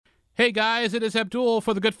Hey guys, it is Abdul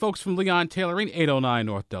for the good folks from Leon Tailoring, 809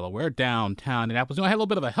 North Delaware, downtown Indianapolis. I had a little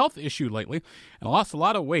bit of a health issue lately, and I lost a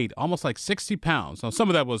lot of weight, almost like 60 pounds. Now, some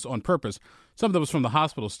of that was on purpose. Some of that was from the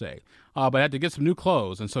hospital stay. But I had to get some new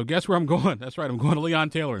clothes. And so guess where I'm going? That's right, I'm going to Leon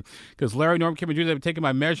Tailoring. Because Larry, Norm, Kim, and Judy have been taking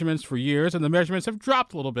my measurements for years, and the measurements have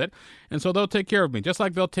dropped a little bit. And so they'll take care of me, just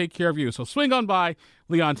like they'll take care of you. So swing on by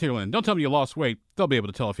Leon Tailoring. Don't tell me you lost weight. They'll be able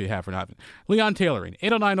to tell if you have or not. Leon Tailoring,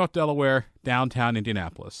 809 North Delaware, downtown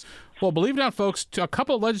Indianapolis. Well, believe it or not, folks, a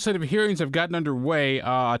couple of legislative hearings have gotten underway,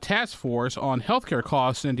 a task force on healthcare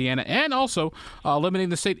costs in Indiana and also limiting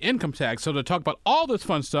the state income tax. So to talk about all this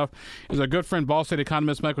fun stuff is our good friend, Ball State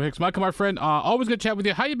economist Michael Hicks. Michael, my friend, always good to chat with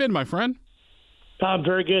you. How you been, my friend? I'm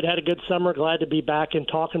very good. Had a good summer. Glad to be back and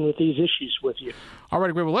talking with these issues with you. All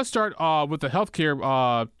right, great. Well, let's start with the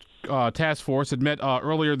healthcare task force. It met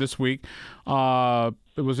earlier this week.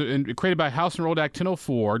 It was created by House Enrolled Act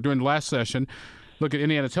 1004 during the last session. Look at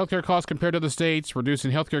Indiana's healthcare costs compared to the states,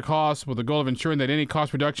 reducing healthcare costs with the goal of ensuring that any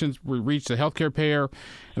cost reductions reach the healthcare payer,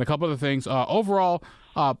 and a couple other things. Overall,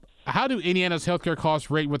 how do Indiana's healthcare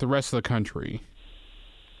costs rate with the rest of the country?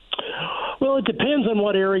 Well, it depends on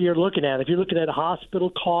what area you're looking at. If you're looking at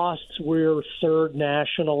hospital costs, we're third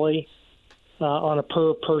nationally on a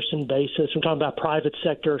per-person basis. I'm talking about private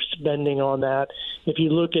sector spending on that. If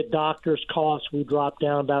you look at doctors' costs, we dropped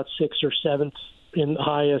down about 6th or 7th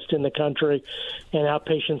highest in the country, and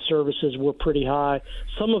outpatient services were pretty high.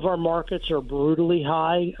 Some of our markets are brutally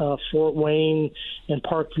high. Fort Wayne and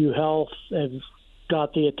Parkview Health have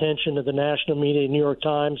got the attention of the national media, New York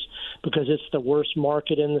Times, because it's the worst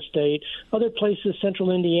market in the state. Other places,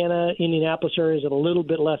 central Indiana, Indianapolis areas, are a little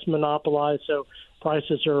bit less monopolized, so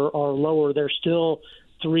prices are lower. They're still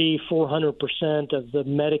 300-400% of the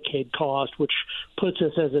Medicaid cost, which puts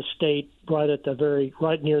us as a state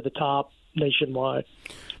right near the top nationwide.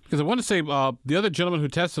 Because I want to say the other gentleman who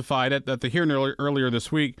testified at the hearing earlier this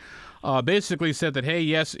week basically said that, hey,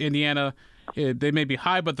 yes, Indiana, they may be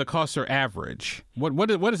high, but the costs are average. What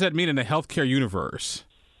does that mean in the healthcare universe?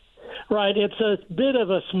 Right. It's a bit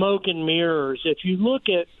of a smoke and mirrors. If you look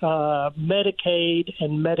at Medicaid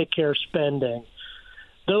and Medicare spending,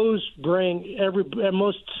 those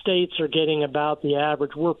most states are getting about the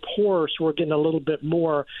average. We're poor, so we're getting a little bit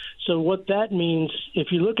more. So what that means, if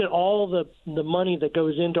you look at all the money that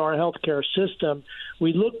goes into our healthcare system,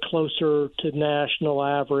 we look closer to national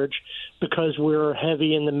average because we're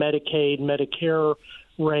heavy in the Medicaid, Medicare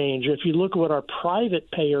range. If you look at what our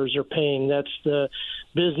private payers are paying, that's the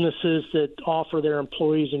businesses that offer their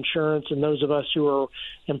employees insurance, and those of us who are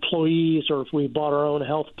employees, or if we bought our own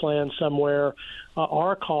health plan somewhere,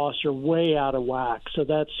 our costs are way out of whack. So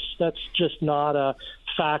that's just not a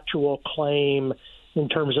factual claim in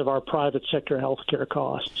terms of our private sector healthcare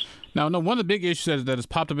costs. Now, one of the big issues that has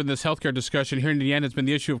popped up in this healthcare discussion here in Indiana has been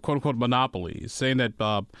the issue of quote-unquote monopolies, saying that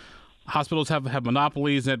hospitals have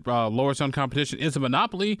monopolies that lowers down competition. Is a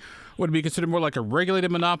monopoly? Would it be considered more like a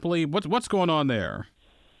regulated monopoly? What's going on there?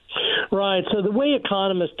 Right. So the way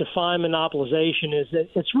economists define monopolization is that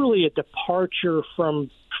it's really a departure from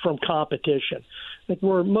competition. Like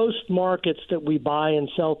where most markets that we buy and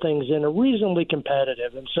sell things in are reasonably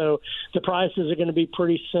competitive, and so the prices are going to be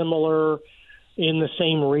pretty similar in the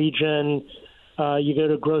same region. You go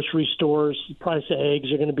to grocery stores, the price of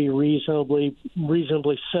eggs are going to be reasonably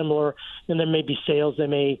similar, and then maybe sales, they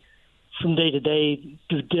may from day to day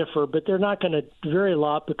differ, but they're not going to vary a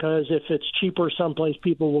lot because if it's cheaper someplace,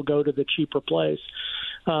 people will go to the cheaper place.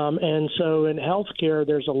 And so in healthcare,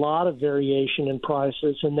 there's a lot of variation in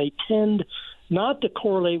prices, and they tend not to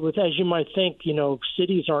correlate with, as you might think,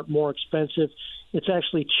 cities aren't more expensive. It's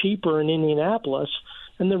actually cheaper in Indianapolis.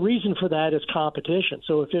 And the reason for that is competition.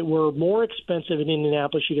 So if it were more expensive in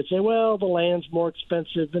Indianapolis, you could say, well, the land's more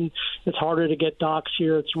expensive and it's harder to get docs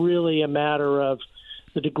here. It's really a matter of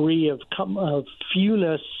the degree of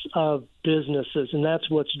fewness of businesses, and that's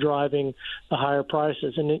what's driving the higher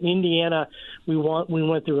prices. And in Indiana, we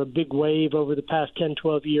went through a big wave over the past 10,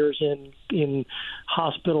 12 years in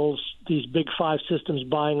hospitals, these big 5 systems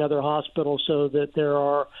buying other hospitals, so that there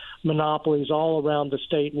are monopolies all around the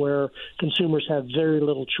state where consumers have very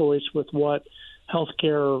little choice with what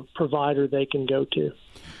healthcare provider they can go to.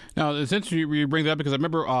 Now, it's interesting you bring that up because I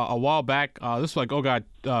remember a while back, this was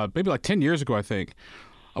maybe like 10 years ago, I think,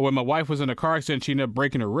 when my wife was in a car accident, she ended up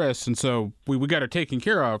breaking her wrist, and so we got her taken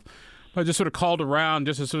care of. But I just sort of called around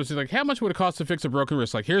just to sort of say, like, how much would it cost to fix a broken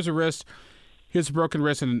wrist? Like, here's a wrist, here's a broken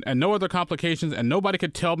wrist, and no other complications, and nobody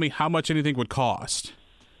could tell me how much anything would cost.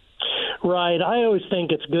 Right. I always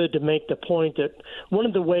think it's good to make the point that one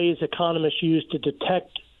of the ways economists use to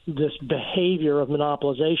detect this behavior of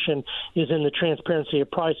monopolization is in the transparency of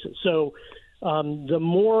prices. So the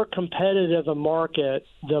more competitive a market,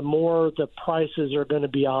 the more the prices are going to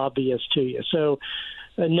be obvious to you. So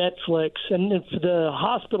Netflix and the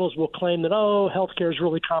hospitals will claim that, healthcare is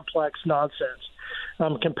really complex nonsense.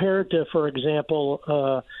 Compared to, for example,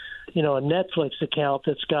 a Netflix account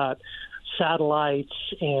that's got satellites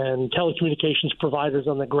and telecommunications providers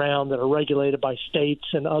on the ground that are regulated by states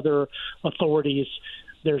and other authorities.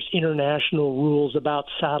 There's international rules about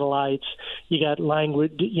satellites. You got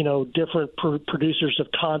language, different producers of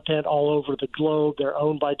content all over the globe. They're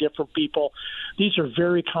owned by different people. These are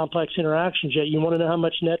very complex interactions. Yet you want to know how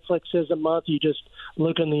much Netflix is a month? You just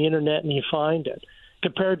look on the internet and you find it.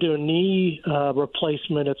 Compared to a knee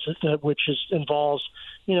replacement, which involves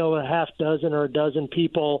a half dozen or a dozen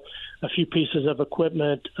people, a few pieces of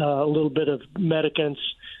equipment, a little bit of medicants,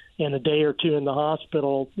 and a day or two in the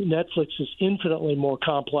hospital. Netflix is infinitely more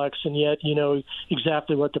complex, and yet you know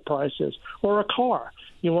exactly what the price is. Or a car.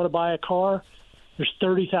 You want to buy a car? There's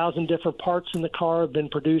 30,000 different parts in the car, have been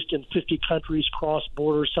produced in 50 countries, cross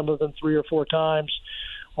borders, some of them 3 or 4 times.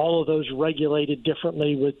 All of those regulated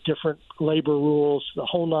differently with different labor rules, the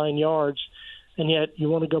whole 9 yards. And yet you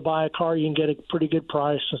want to go buy a car, you can get a pretty good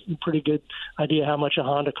price, a pretty good idea how much a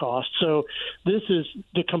Honda costs. So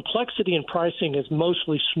the complexity in pricing is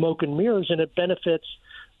mostly smoke and mirrors, and it benefits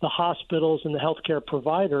the hospitals and the healthcare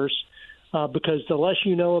providers because the less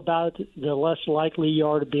you know about it, the less likely you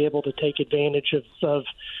are to be able to take advantage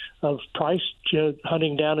of price,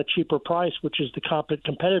 hunting down a cheaper price, which is the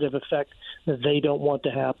competitive effect that they don't want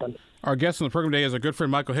to happen. Our guest on the program today is our good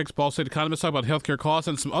friend Michael Hicks, Ball State economist, talking about healthcare costs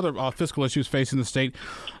and some other fiscal issues facing the state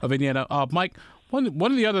of Indiana. Mike, one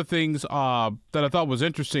of the other things that I thought was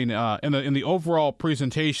interesting in the overall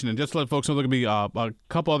presentation, and just to let folks know, there could be a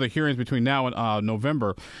couple other hearings between now and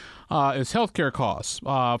November, is healthcare costs.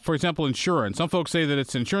 For example, insurance. Some folks say that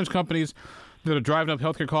it's insurance companies that are driving up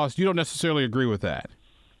healthcare costs. You don't necessarily agree with that.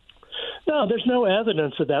 No, there's no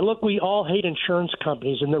evidence of that. Look, we all hate insurance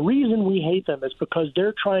companies, and the reason we hate them is because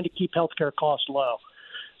they're trying to keep healthcare costs low.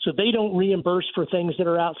 So they don't reimburse for things that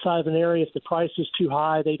are outside of an area. If the price is too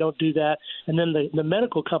high, they don't do that. And then the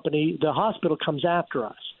medical company, the hospital, comes after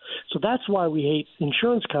us. So that's why we hate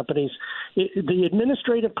insurance companies. The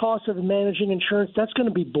administrative costs of managing insurance, that's going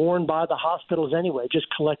to be borne by the hospitals anyway, just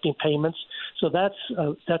collecting payments. So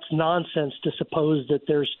that's nonsense to suppose that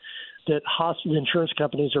that hospital insurance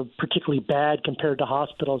companies are particularly bad compared to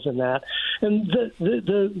hospitals in that. And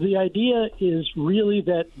the idea is really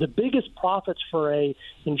that the biggest profits for a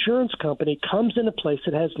insurance company comes in a place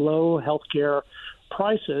that has low healthcare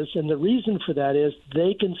prices, and the reason for that is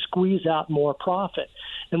they can squeeze out more profit.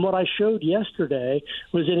 And what I showed yesterday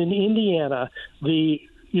was that in Indiana, the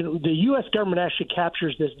U.S. government actually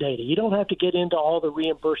captures this data. You don't have to get into all the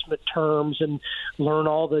reimbursement terms and learn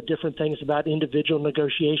all the different things about individual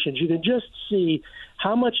negotiations. You can just see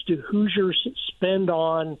how much do Hoosiers spend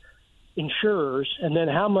on insurers, and then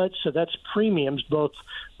how much, so that's premiums, both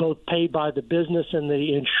paid by the business and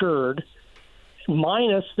the insured,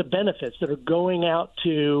 minus the benefits that are going out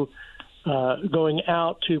to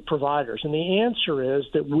providers. And the answer is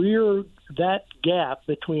that that gap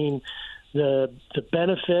between the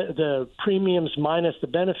benefit, the premiums minus the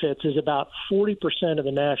benefits, is about 40% of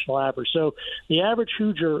the national average. So the average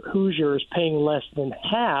Hoosier is paying less than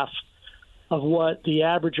half of what the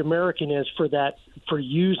average American is for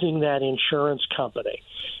using that insurance company.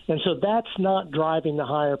 And so that's not driving the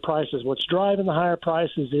higher prices. What's driving the higher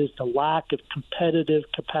prices is the lack of competitive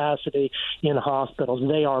capacity in hospitals.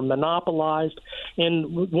 They are monopolized.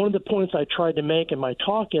 And one of the points I tried to make in my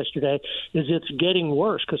talk yesterday is it's getting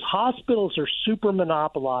worse because hospitals are super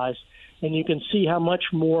monopolized, and you can see how much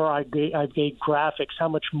more I gave graphics, how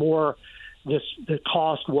much more the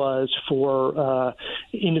cost was for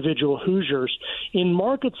individual Hoosiers. In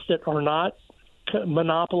markets that are not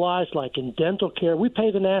monopolized, like in dental care, we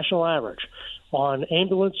pay the national average. On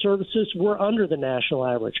ambulance services, we're under the national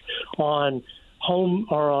average. On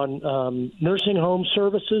nursing home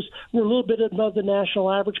services, we're a little bit above the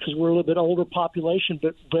national average because we're a little bit older population,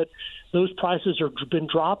 but those prices have been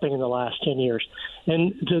dropping in the last 10 years.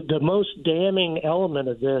 And the most damning element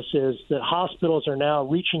of this is that hospitals are now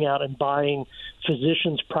reaching out and buying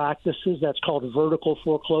physicians' practices. That's called vertical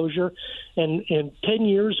foreclosure. And 10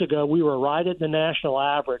 years ago, we were right at the national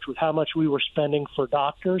average with how much we were spending for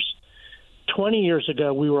doctors. 20 years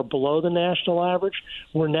ago, we were below the national average.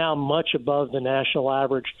 We're now much above the national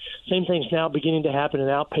average. Same thing's now beginning to happen in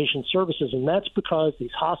outpatient services, and that's because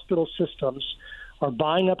these hospital systems are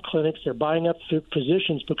buying up clinics, they're buying up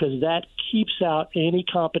physicians because that keeps out any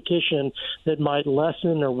competition that might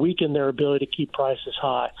lessen or weaken their ability to keep prices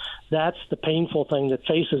high. That's the painful thing that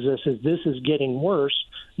faces us, is this is getting worse,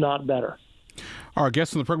 not better. Our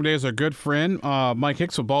guest on the program today is our good friend, Mike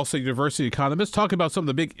Hicks of Ball State University Economist, talking about some of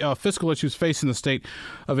the big fiscal issues facing the state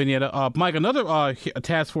of Indiana. Mike, another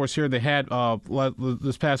task force here they had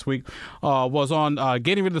this past week was on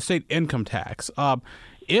getting rid of the state income tax.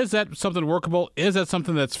 Is that something workable? Is that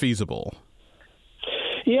something that's feasible?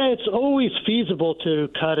 Yeah, it's always feasible to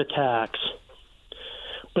cut a tax,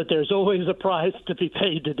 but there's always a price to be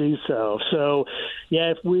paid to do so. So,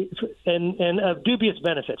 yeah, and a dubious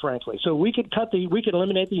benefit, frankly. So we could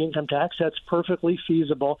eliminate the income tax. That's perfectly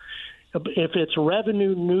feasible. If it's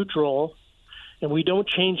revenue neutral and we don't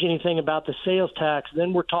change anything about the sales tax,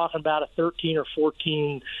 then we're talking about a 13 or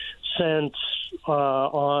 14 cents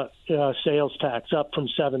on sales tax, up from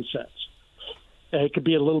 7 cents. It could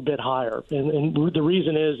be a little bit higher, and the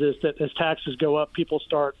reason is that as taxes go up, people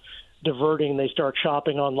start diverting. They start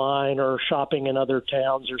shopping online or shopping in other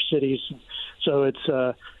towns or cities. So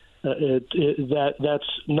that's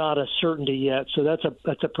not a certainty yet. So that's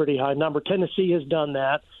a pretty high number. Tennessee has done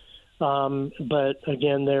that, but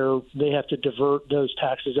again, they have to divert those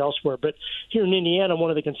taxes elsewhere. But here in Indiana, one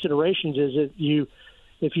of the considerations is that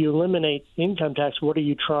if you eliminate income tax, what are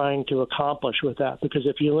you trying to accomplish with that? Because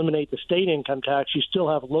if you eliminate the state income tax, you still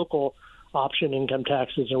have local option income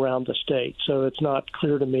taxes around the state. So it's not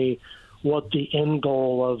clear to me what the end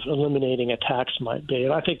goal of eliminating a tax might be.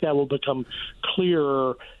 And I think that will become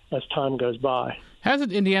clearer as time goes by.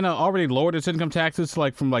 Hasn't Indiana already lowered its income taxes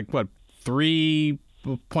from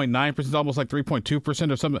 3.9%, almost like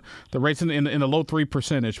 3.2% or something? The rates in the low 3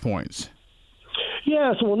 percentage points.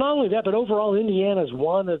 Yeah, so not only that, but overall Indiana is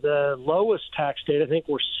one of the lowest tax states. I think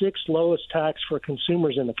we're sixth lowest tax for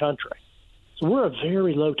consumers in the country. So we're a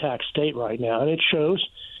very low tax state right now, and it shows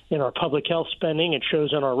in our public health spending, it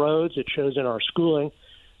shows on our roads, it shows in our schooling.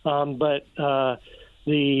 I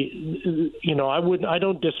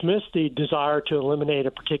don't dismiss the desire to eliminate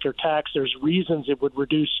a particular tax. There's reasons it would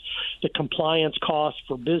reduce the compliance costs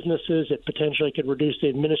for businesses. It potentially could reduce the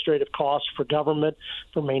administrative costs for government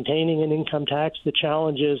for maintaining an income tax. The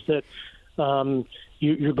challenge is that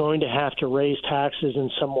you're going to have to raise taxes in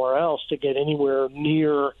somewhere else to get anywhere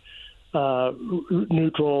near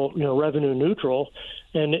neutral, revenue neutral.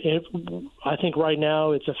 And I think right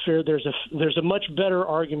now there's a much better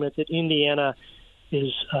argument that Indiana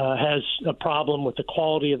has a problem with the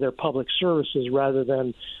quality of their public services rather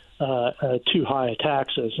than too high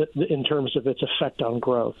taxes in terms of its effect on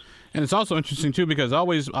growth. And it's also interesting, too, because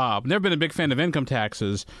I've never been a big fan of income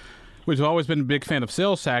taxes. We've always been a big fan of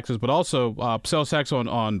sales taxes, but also sales tax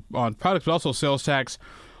on products, but also sales tax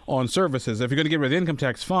on services. If you're going to get rid of the income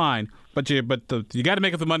tax, fine, but you got to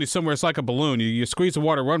make up the money somewhere. It's like a balloon. You squeeze the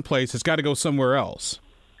water one place, it's got to go somewhere else.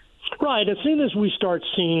 Right. As soon as we start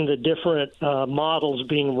seeing the different models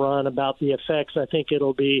being run about the effects, I think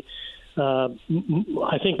it'll be.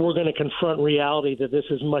 I think we're going to confront reality that this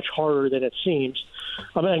is much harder than it seems.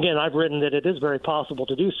 I mean, again, I've written that it is very possible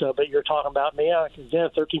to do so, but you're talking about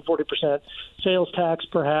 13-40% sales tax,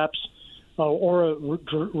 perhaps, or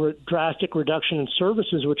a drastic reduction in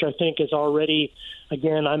services, which I think is already.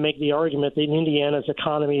 Again, I make the argument that Indiana's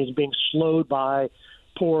economy is being slowed by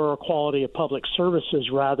poorer quality of public services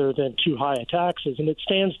rather than too high taxes. And it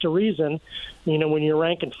stands to reason, when you're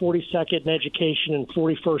ranking 42nd in education and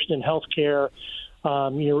 41st in healthcare,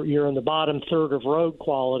 you're in the bottom third of road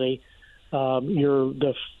quality. You're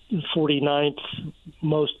the 49th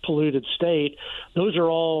most polluted state. Those are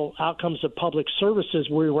all outcomes of public services.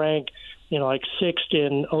 We rank, sixth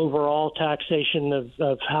in overall taxation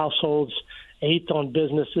of households, eighth on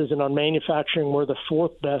businesses, and on manufacturing, we're the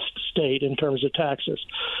fourth best state in terms of taxes.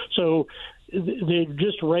 So it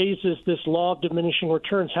just raises this law of diminishing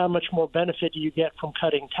returns. How much more benefit do you get from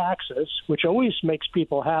cutting taxes, which always makes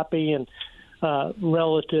people happy and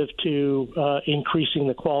relative to increasing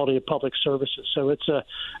the quality of public services. So it's a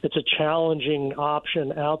challenging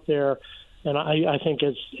option out there. And I think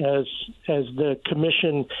as the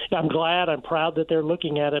commission, I'm proud that they're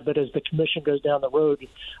looking at it, but as the commission goes down the road,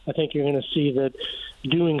 I think you're going to see that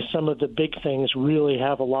doing some of the big things really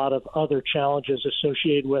have a lot of other challenges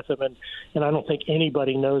associated with them. And I don't think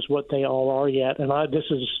anybody knows what they all are yet. And this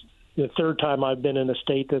is the third time I've been in a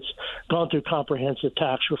state that's gone through comprehensive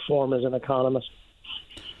tax reform as an economist.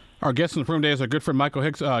 Our guest in the room today is our good friend Michael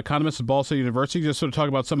Hicks, economist at Ball State University, just sort of talk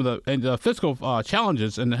about some of the fiscal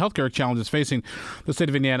challenges and the healthcare challenges facing the state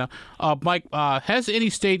of Indiana. Mike, has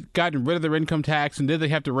any state gotten rid of their income tax, and did they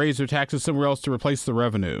have to raise their taxes somewhere else to replace the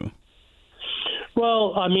revenue?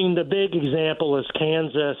 Well, I mean, the big example is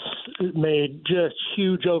Kansas made just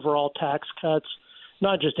huge overall tax cuts,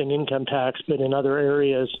 not just in income tax, but in other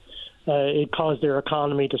areas. It caused their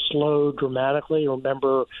economy to slow dramatically.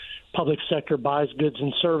 Remember, public sector buys goods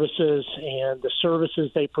and services, and the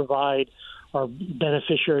services they provide are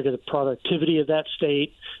beneficiary to the productivity of that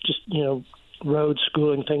state, just, roads,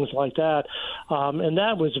 schooling, things like that. And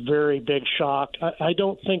that was a very big shock. I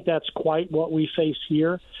don't think that's quite what we face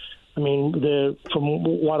here. I mean, from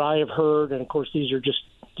what I have heard, and of course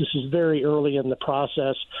this is very early in the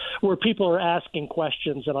process where people are asking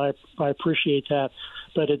questions, and I appreciate that.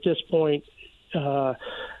 But at this point,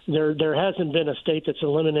 there hasn't been a state that's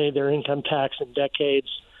eliminated their income tax in decades.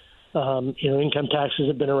 Income taxes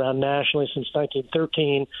have been around nationally since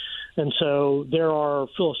 1913. And so there are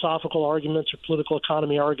philosophical arguments or political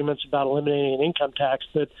economy arguments about eliminating an income tax.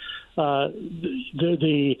 But one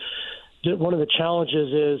of the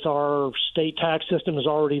challenges is our state tax system is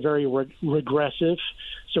already very regressive.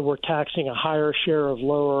 So we're taxing a higher share of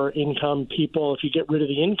lower income people. If you get rid of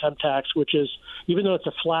the income tax, which is, even though it's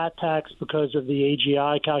a flat tax because of the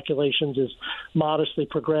AGI calculations, is modestly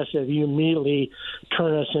progressive, you immediately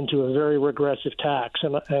turn us into a very regressive tax.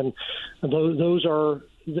 And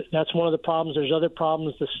that's one of the problems. There's other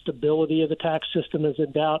problems. The stability of the tax system is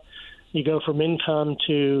in doubt. You go from income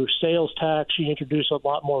to sales tax, you introduce a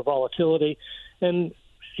lot more volatility. And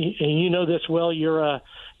you know this well, you're a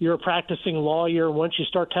practicing lawyer. Once you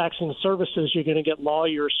start taxing services, you're going to get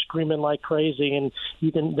lawyers screaming like crazy, and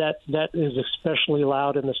that is especially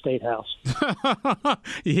loud in the State House.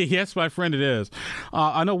 Yes, my friend, it is.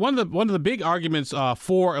 I know one of the big arguments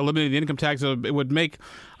for eliminating the income tax, it would make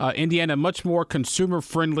Indiana a much more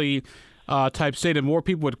consumer-friendly type state, and more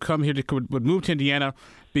people would come here would move to Indiana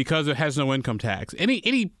because it has no income tax.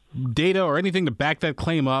 Any data or anything to back that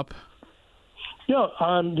claim up?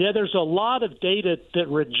 There's a lot of data that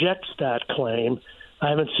rejects that claim. I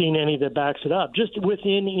haven't seen any that backs it up. Just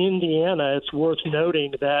within Indiana, it's worth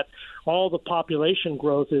noting that all the population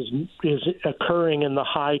growth is occurring in the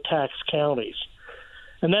high-tax counties.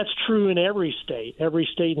 And that's true in every state. Every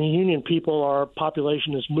state in the union, our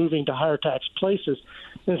population is moving to higher tax places.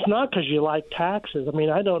 And it's not because you like taxes. I mean,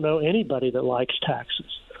 I don't know anybody that likes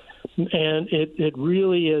taxes. And it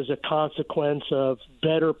really is a consequence of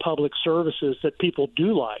better public services that people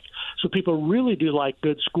do like. So people really do like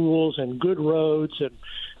good schools and good roads and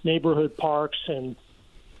neighborhood parks and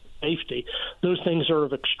safety. Those things are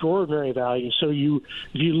of extraordinary value. So if you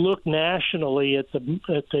look nationally if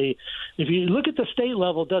you look at the state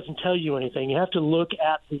level, it doesn't tell you anything. You have to look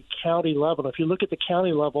at the county level. If you look at the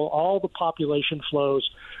county level, all the population flows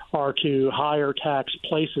are to higher tax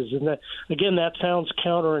places. And that sounds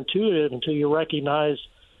counterintuitive until you recognize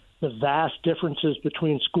the vast differences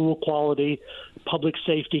between school quality, public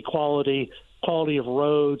safety quality of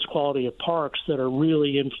roads, quality of parks that are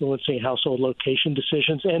really influencing household location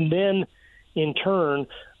decisions, and then in turn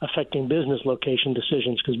affecting business location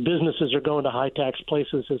decisions, because businesses are going to high tax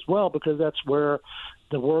places as well, because that's where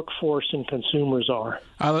the workforce and consumers are.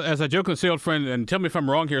 As I joke with a old friend, and tell me if I'm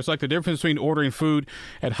wrong here, it's like the difference between ordering food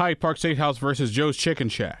at Hyde Park Steakhouse versus Joe's Chicken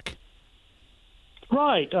Shack.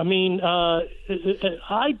 Right. I mean,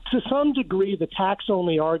 to some degree, the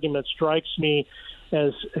tax-only argument strikes me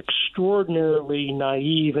as extraordinarily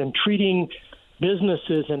naive and treating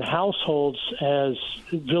businesses and households as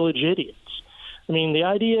village idiots. I mean, the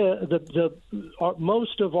idea that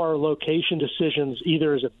most of our location decisions,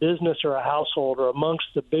 either as a business or a household, are amongst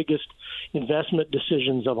the biggest investment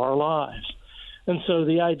decisions of our lives. And so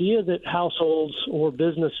the idea that households or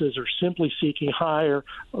businesses are simply seeking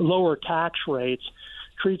lower tax rates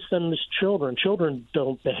treats them as children. Children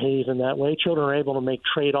don't behave in that way. Children are able to make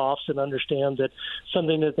trade-offs and understand that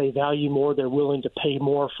something that they value more, they're willing to pay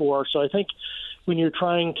more for. So I think when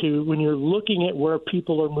you're looking at where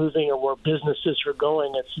people are moving or where businesses are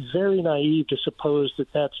going, it's very naive to suppose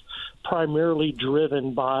that that's primarily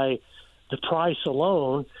driven by the price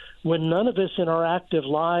alone, when none of us in our active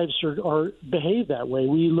lives are behave that way.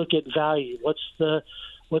 We look at value. What's the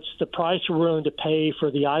price we're willing to pay for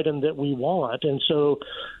the item that we want? And so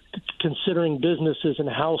considering businesses and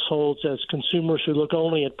households as consumers who look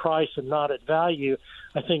only at price and not at value,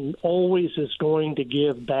 I think always is going to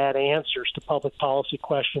give bad answers to public policy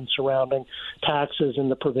questions surrounding taxes and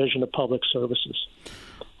the provision of public services.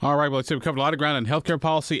 All right, well, let's say we covered a lot of ground on healthcare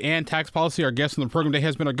policy and tax policy. Our guest on the program today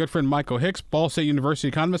has been our good friend Michael Hicks, Ball State University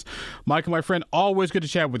economist. Michael, my friend, always good to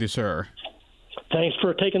chat with you, sir. Thanks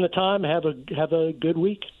for taking the time. Have a good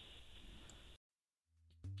week.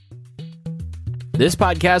 This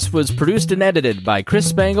podcast was produced and edited by Chris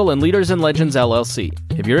Spangle and Leaders and Legends, LLC.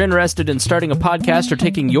 If you're interested in starting a podcast or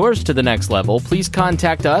taking yours to the next level, please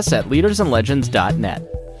contact us at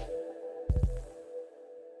leadersandlegends.net.